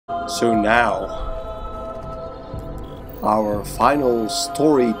So now, our final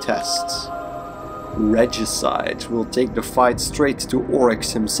story test. Regicide will take the fight straight to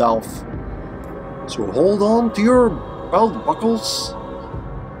Oryx himself. So hold on to your belt buckles.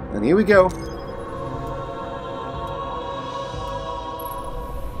 And here we go.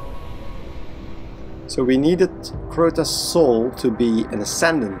 So we needed Crota's soul to be an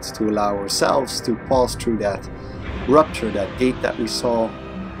ascendant to allow ourselves to pass through that rupture, that gate that we saw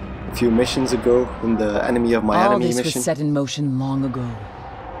a few missions ago in the Enemy of My Enemy mission. All this was set in motion long ago.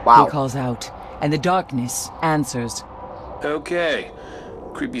 Wow. He calls out, and the darkness answers. Okay.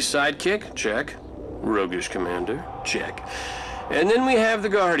 Creepy sidekick? Check. Roguish commander? Check. And then we have the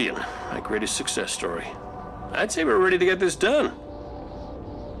Guardian, my greatest success story. I'd say we're ready to get this done.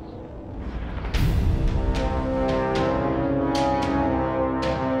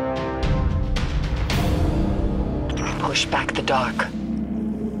 Push back the dark.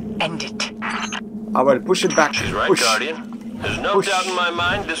 End it. I will push it back. She's right, push. Guardian. There's no Push. doubt in my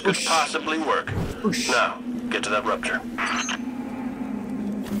mind this could Push. possibly work. Push. Now, get to that rupture.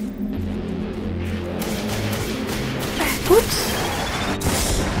 Oops.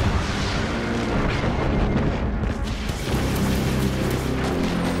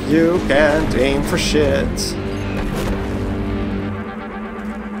 You can't aim for shit.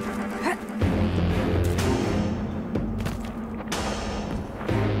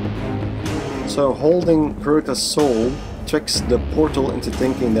 So holding Crota's soul tricks the portal into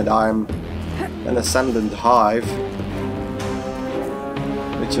thinking that I'm an ascendant hive,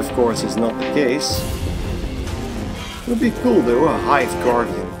 which of course is not the case. It would be cool though, a hive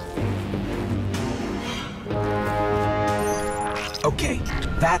guardian. Okay,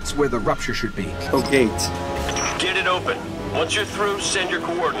 that's where the rupture should be. Oh, gate. Get it open. Once you're through, send your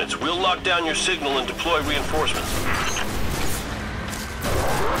coordinates. We'll lock down your signal and deploy reinforcements.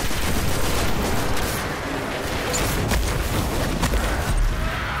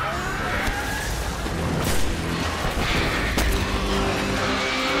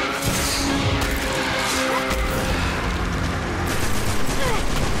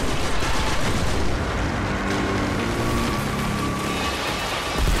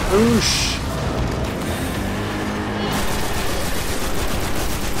 Oosh.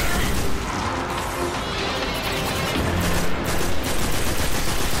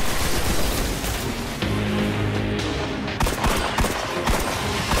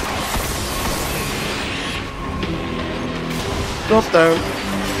 Drop down.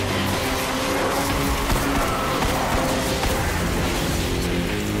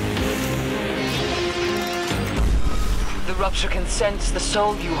 The rupture can sense the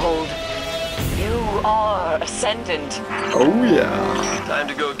soul you hold. You are ascendant. Oh yeah. Time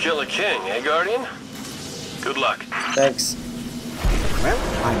to go kill a king, eh, Guardian? Good luck. Thanks. Well,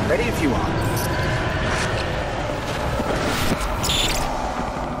 I'm ready if you are.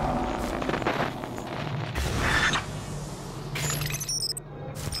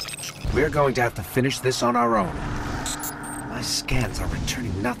 We're going to have to finish this on our own. My scans are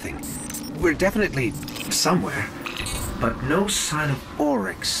returning nothing. We're definitely somewhere, but no sign of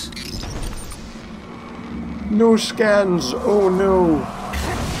Oryx. No scans. Oh no.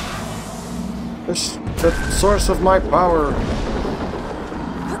 That's the source of my power.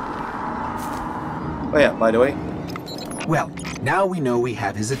 Oh yeah, by the way. Well, now we know we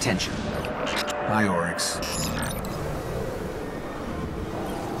have his attention. Hi, Oryx.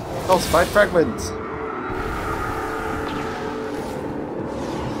 Calcified fragment.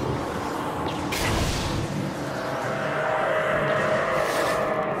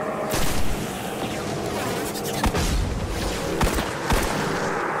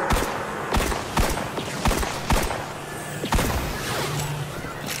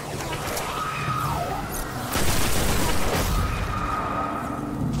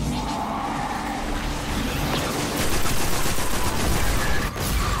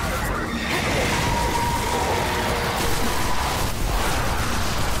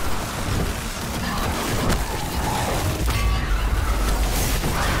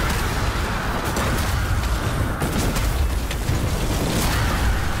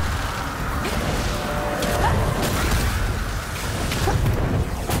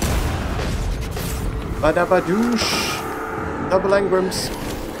 Badabadoosh. Double engrams.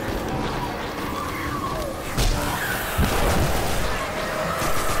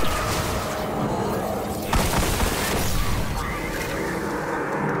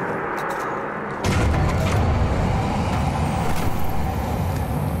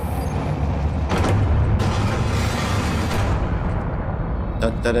 Da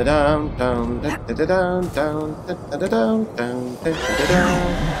da da down down da da da down down da da da down down da da da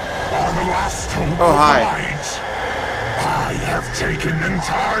down. Oh, hi. I have taken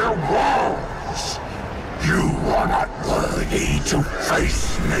entire walls. You are not worthy to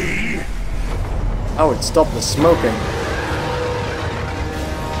face me. Oh, it stopped the smoking.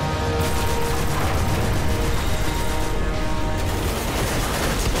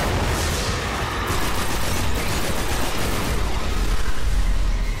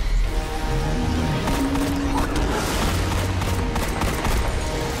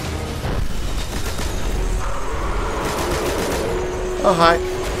 Oh, hi.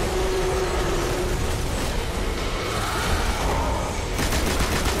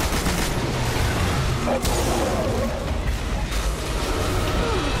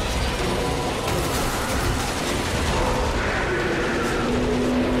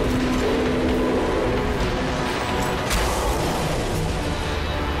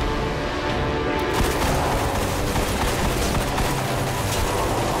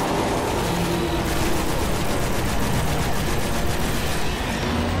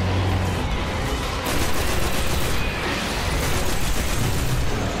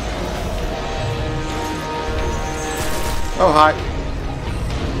 Oh, hi.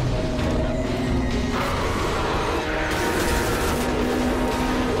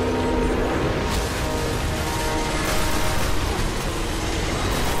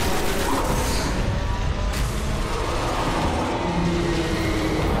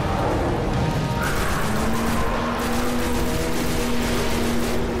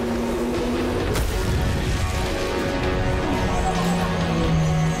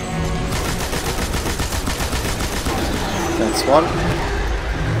 That's one.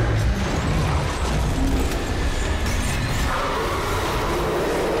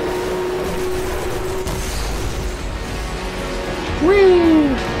 Whee!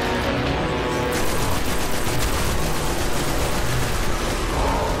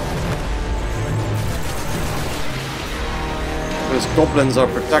 Those goblins are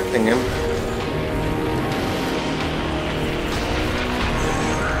protecting him.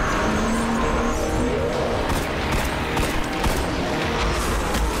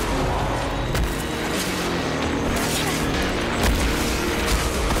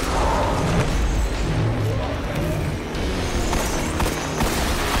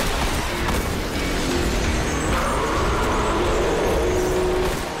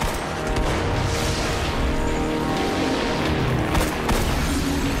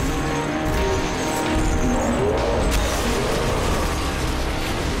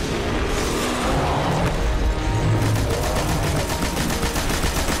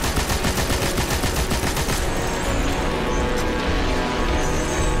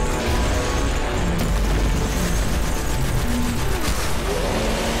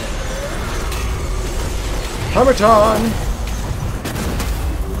 Hammer time!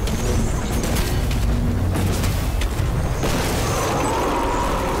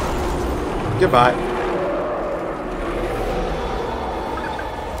 Goodbye.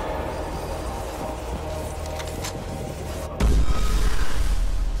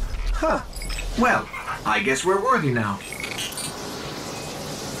 Huh. Well, I guess we're worthy now.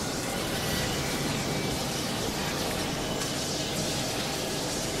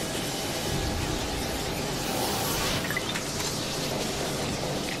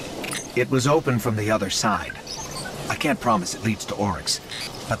 It was open from the other side. I can't promise it leads to Oryx,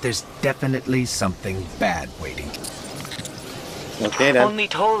 but there's definitely something bad waiting. Okay then. Only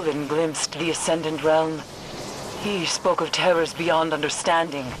Tolvin glimpsed the Ascendant Realm. He spoke of terrors beyond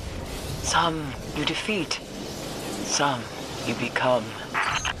understanding. Some you defeat, some you become.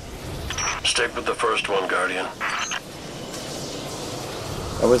 Stick with the first one, Guardian.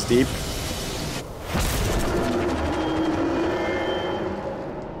 That was deep.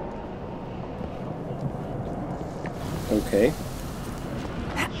 Okay.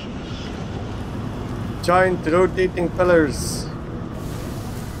 Giant rotating pillars.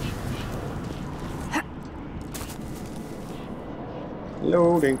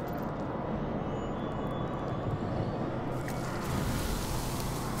 Loading.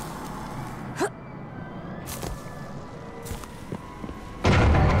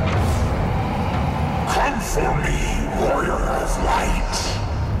 Come for me, warrior of light.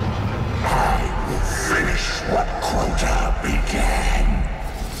 I will finish what Crota began.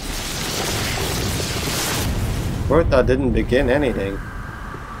 Crota didn't begin anything.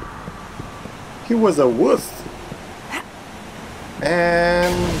 He was a wuss.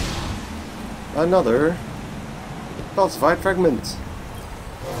 And another falsified fragment.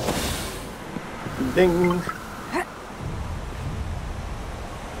 Ding.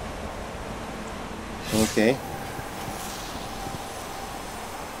 Okay.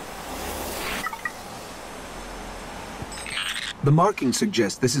 The marking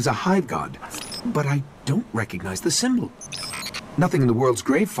suggests this is a hive god, but I don't recognize the symbol. Nothing in the world's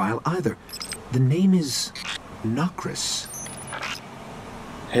grave file either. The name is Nocris.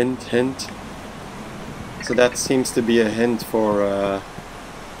 Hint, hint. So that seems to be a hint for a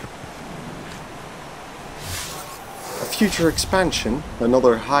future expansion,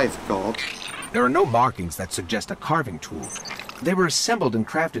 another hive god. There are no markings that suggest a carving tool. They were assembled and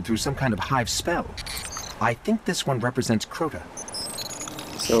crafted through some kind of hive spell. I think this one represents Crota.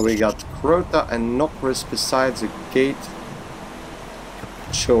 So we got Crota and Nocris besides a gate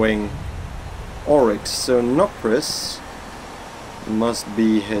showing Oryx. So Nocris must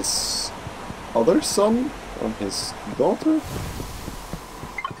be his other son or his daughter?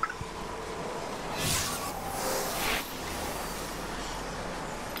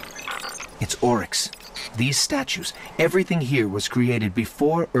 It's Oryx. These statues, everything here was created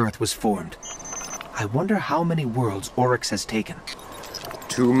before Earth was formed. I wonder how many worlds Oryx has taken.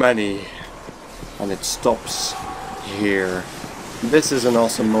 Too many. And it stops here. This is an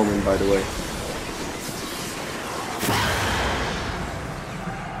awesome moment, by the way.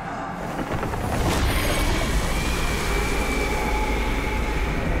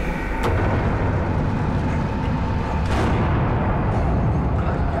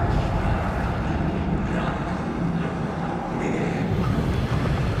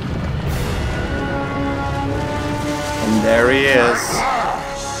 And there he is.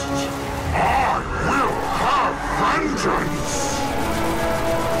 I will have vengeance!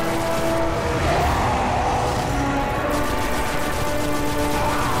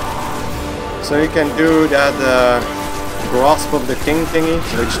 So you can do that grasp of the king thingy,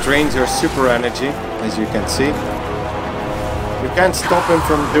 which drains your super energy, as you can see. You can't stop him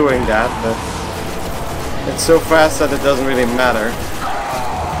from doing that, but it's so fast that it doesn't really matter.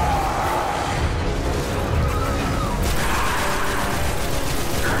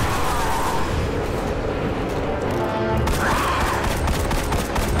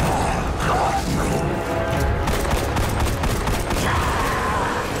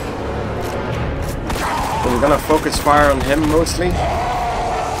 I'm gonna focus fire on him mostly.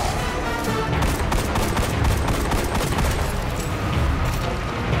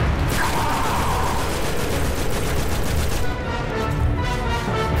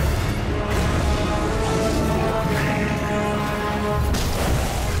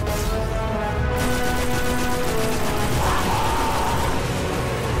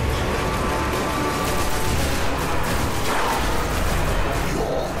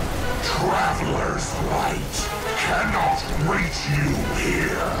 Traveler's light cannot reach you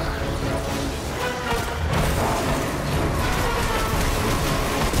here.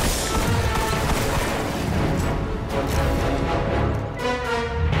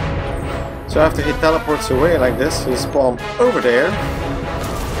 So after he teleports away like this, he'll spawn over there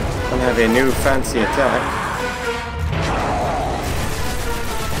and have a new fancy attack.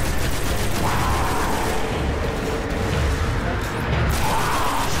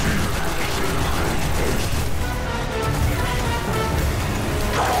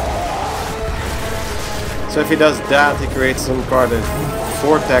 So if he does that, he creates some kind of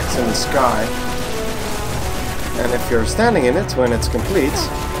vortex in the sky. And if you're standing in it when it's complete,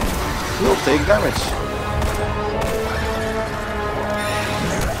 you'll take damage.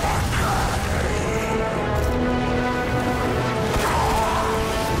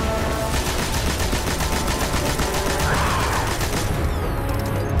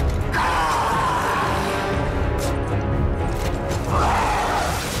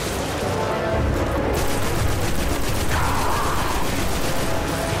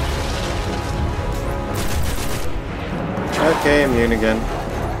 Okay, immune again.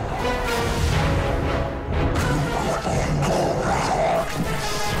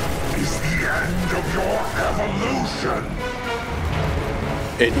 Is the end of your evolution.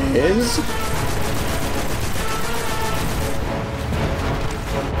 It is?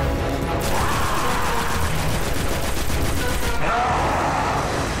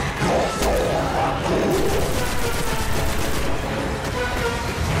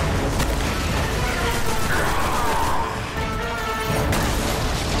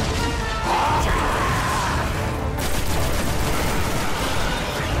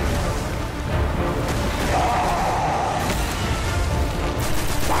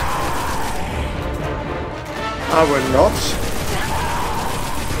 I would not.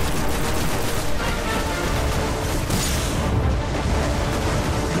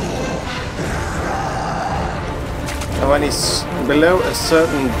 And when he's below a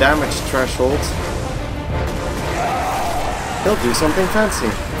certain damage threshold, he'll do something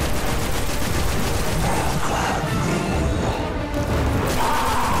fancy.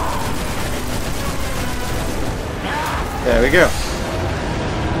 There we go.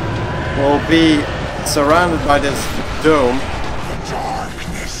 We'll be surrounded by this dome. The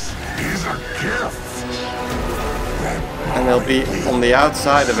darkness is a gift. And they'll be on the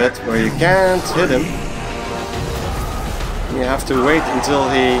outside of it where you can't hit him. You have to wait until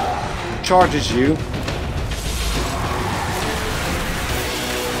he charges you.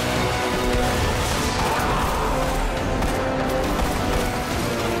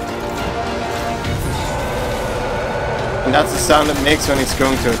 And that's the sound it makes when he's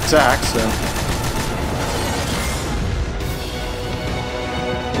going to attack, so.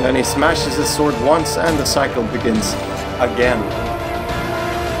 And then he smashes his sword once and the cycle begins again.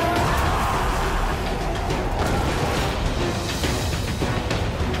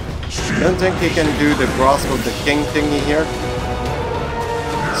 I don't think he can do the grasp of the king thingy here.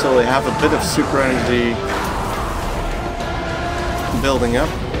 So they have a bit of super energy building up.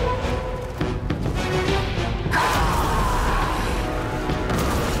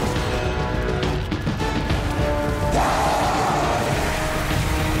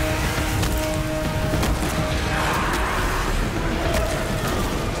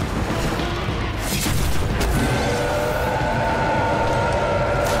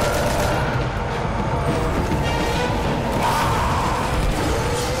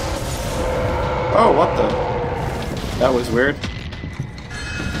 Oh, what the? That was weird.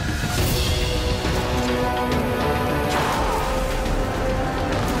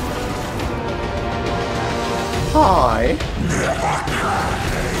 Hi.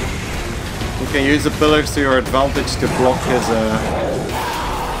 You can use the pillars to your advantage to block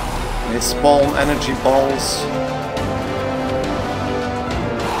his spawn energy balls.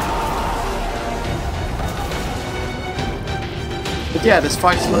 But yeah, this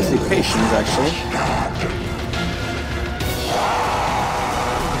fight's mostly patience, actually.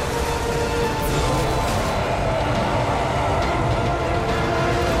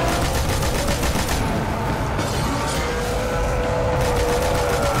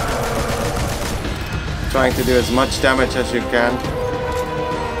 Trying to do as much damage as you can.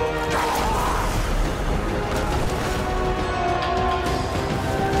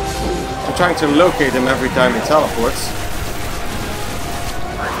 I'm trying to locate him every time he teleports.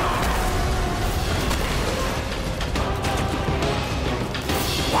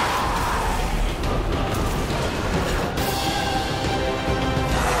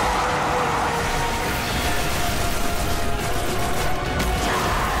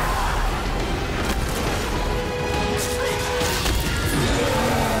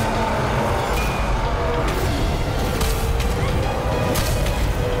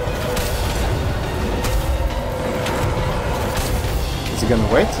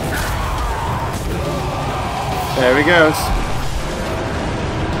 Gonna wait. There he goes.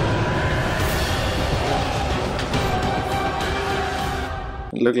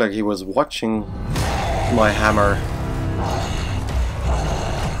 It looked like he was watching my hammer.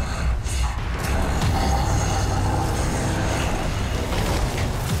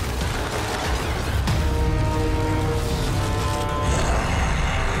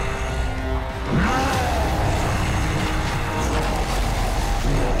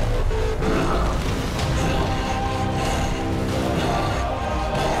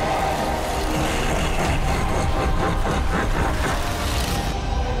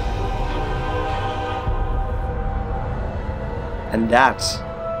 And that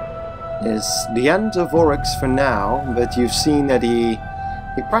is the end of Oryx for now, but you've seen that he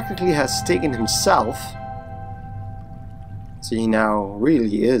practically has taken himself. So he now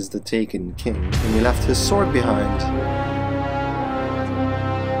really is the Taken King, and he left his sword behind.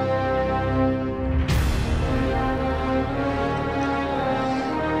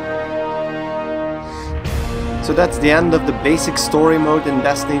 So that's the end of the basic story mode in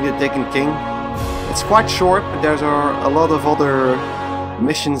Destiny the Taken King. It's quite short, but there are a lot of other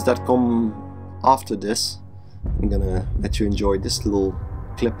missions that come after this. I'm gonna let you enjoy this little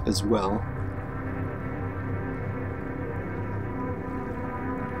clip as well.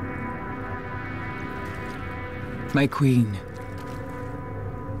 My queen,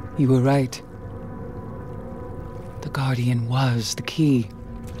 you were right. The Guardian was the key.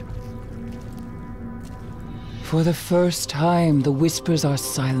 For the first time, the whispers are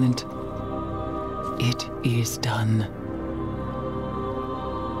silent. It is done.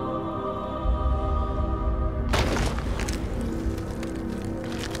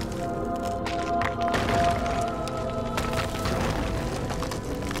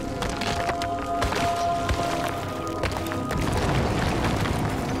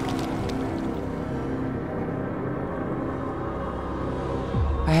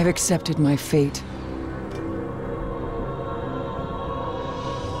 I have accepted my fate.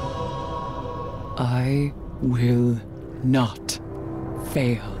 I will not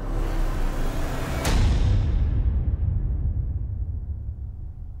fail.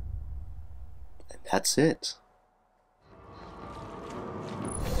 And that's it.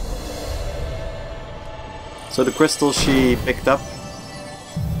 So the crystal she picked up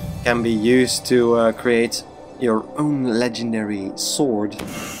can be used to create your own legendary sword.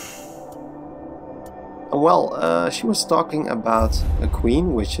 Well, she was talking about a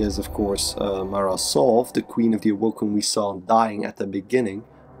queen, which is of course Mara Sov, the queen of the Awoken we saw dying at the beginning.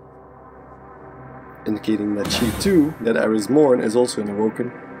 Indicating that she too, that Ares Morn, is also an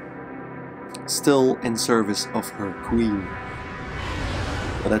Awoken. Still in service of her queen.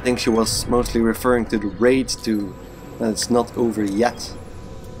 But I think she was mostly referring to the raid too, that it's not over yet.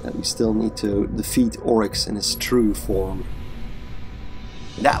 That we still need to defeat Oryx in his true form.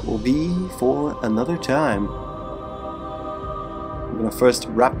 That will be for another time. I'm gonna first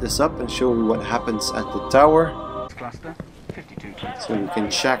wrap this up and show you what happens at the tower. So we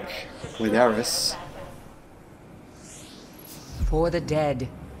can check with Ares. For the dead.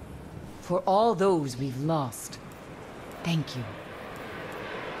 For all those we've lost. Thank you.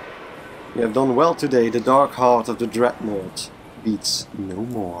 You have done well today. The dark heart of the Dreadnought beats no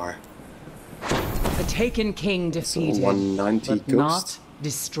more. The Taken King defeated, 190 but ghost. not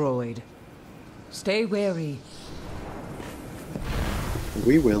destroyed. Stay wary.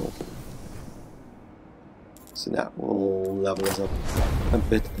 We will. So that will level us up a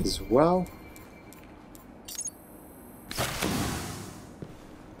bit as well.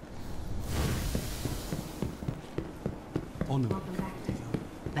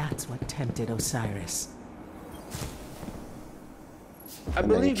 That's what tempted Osiris. I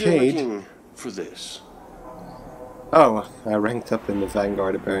believe you're looking for this. Oh, I ranked up in the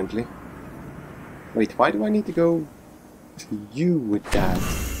Vanguard apparently. Wait, why do I need to go to you with that?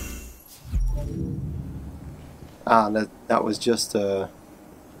 Ah, that was just a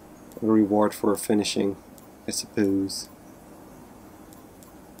reward for finishing, I suppose.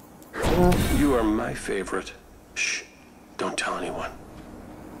 You are my favorite. Shh, don't tell anyone.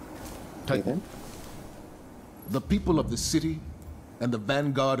 Okay, then. The people of the city and the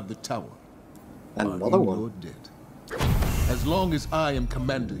vanguard of the tower Another one. your debt. As long as I am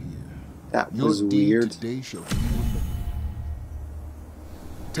commander here, That your was deed weird. today shall be remembered.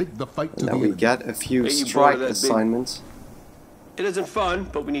 Take the fight to And the now we end. get a few Hey, you strike bored of that big- assignments. It isn't fun,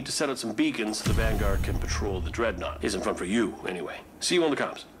 but we need to set up some beacons so the Vanguard can patrol the Dreadnought. Isn't fun for you, anyway. See you on the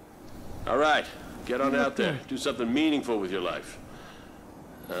comms. All right, get on out there. Do something meaningful with your life.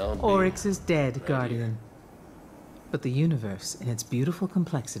 Oryx is dead, Guardian. But the universe, in its beautiful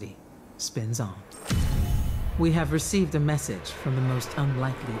complexity, spins on. We have received a message from the most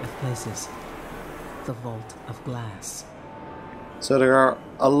unlikely of places. The Vault of Glass. So there are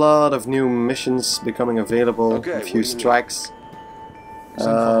a lot of new missions becoming available, Okay, a what do few you need? strikes.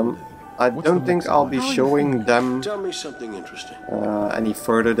 I What's don't the think next I'll one? be showing them Tell me something interesting. any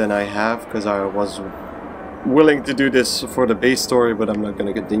further than I have, because I was willing to do this for the base story, but I'm not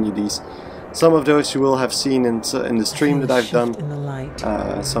going to continue these. Some of those you will have seen in the stream that I've done. In the light.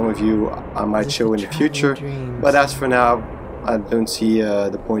 Some of you I might show in the future, but as for now, I don't see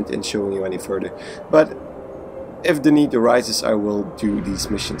the point in showing you any further. But if the need arises, I will do these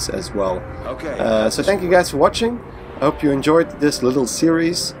missions as well. Okay. So thank you guys for watching. I hope you enjoyed this little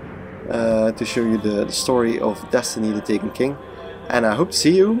series to show you the story of Destiny the Taken King. And I hope to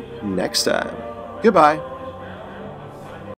see you next time. Goodbye.